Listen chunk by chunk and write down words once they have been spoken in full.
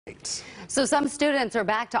So some students are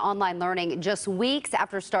back to online learning just weeks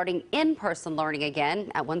after starting in-person learning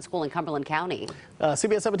again at one school in Cumberland County.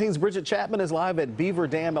 CBS 17's Bridget Chapman is live at Beaver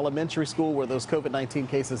Dam Elementary School, where those COVID-19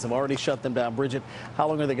 cases have already shut them down. Bridget, how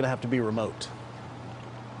long are they going to have to be remote?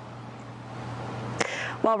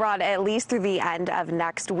 Well, Rod, at least through the end of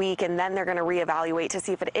next week, and then they're going to reevaluate to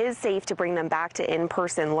see if it is safe to bring them back to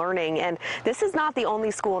in-person learning. And this is not the only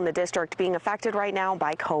school in the district being affected right now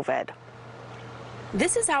by COVID.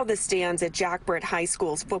 This is how the stands at Jack Britt High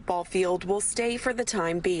School's football field will stay for the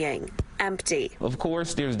time being. Empty. Of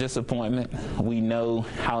course, there's disappointment. We know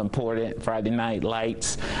how important Friday night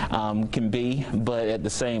lights can be, but at the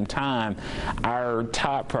same time, our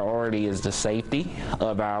top priority is the safety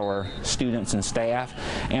of our students and staff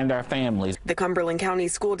and our families. The Cumberland County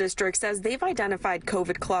School District says they've identified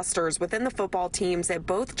COVID clusters within the football teams at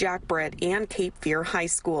both Jack Britt and Cape Fear High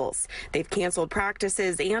Schools. They've canceled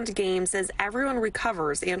practices and games as everyone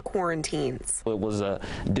recovers and quarantines. It was a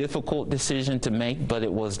difficult decision to make, but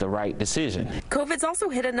it was the right decision. COVID's also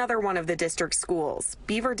hit another one of the district schools,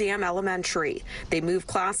 Beaver Dam Elementary. They moved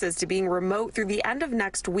classes to being remote through the end of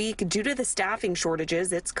next week due to the staffing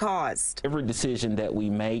shortages it's caused. Every decision that we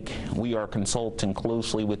make, we are consulting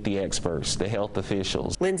closely with the experts, the health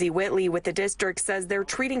officials. Lindsay Whitley with the district says they're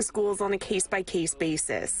treating schools on a case-by-case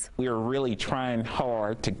basis. We are really trying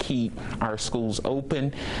hard to keep our schools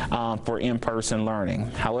open for in-person learning.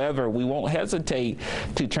 However, we won't hesitate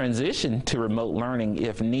to transition to remote learning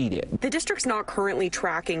if needed. The district's not currently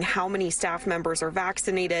tracking how many staff members are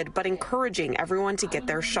vaccinated, but encouraging everyone to get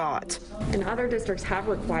their shot. And other districts have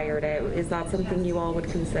required it. Is that something you all would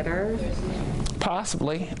consider?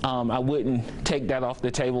 Possibly. I wouldn't take that off the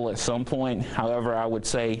table at some point. However, I would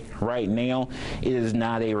say right now it is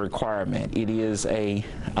not a requirement. It is a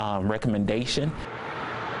recommendation.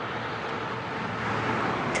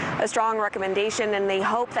 A strong recommendation, and they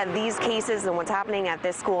hope that these cases and what's happening at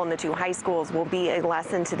this school and the two high schools will be a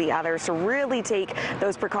lesson to the others to really take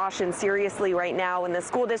those precautions seriously right now. And the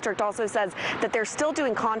school district also says that they're still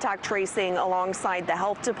doing contact tracing alongside the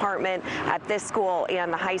health department at this school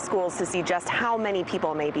and the high schools to see just how many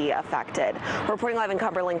people may be affected. Reporting live in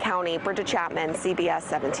Cumberland County, Bridget Chapman, CBS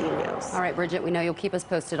 17 News. All right, Bridget, we know you'll keep us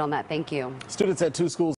posted on that. Thank you. Students at two schools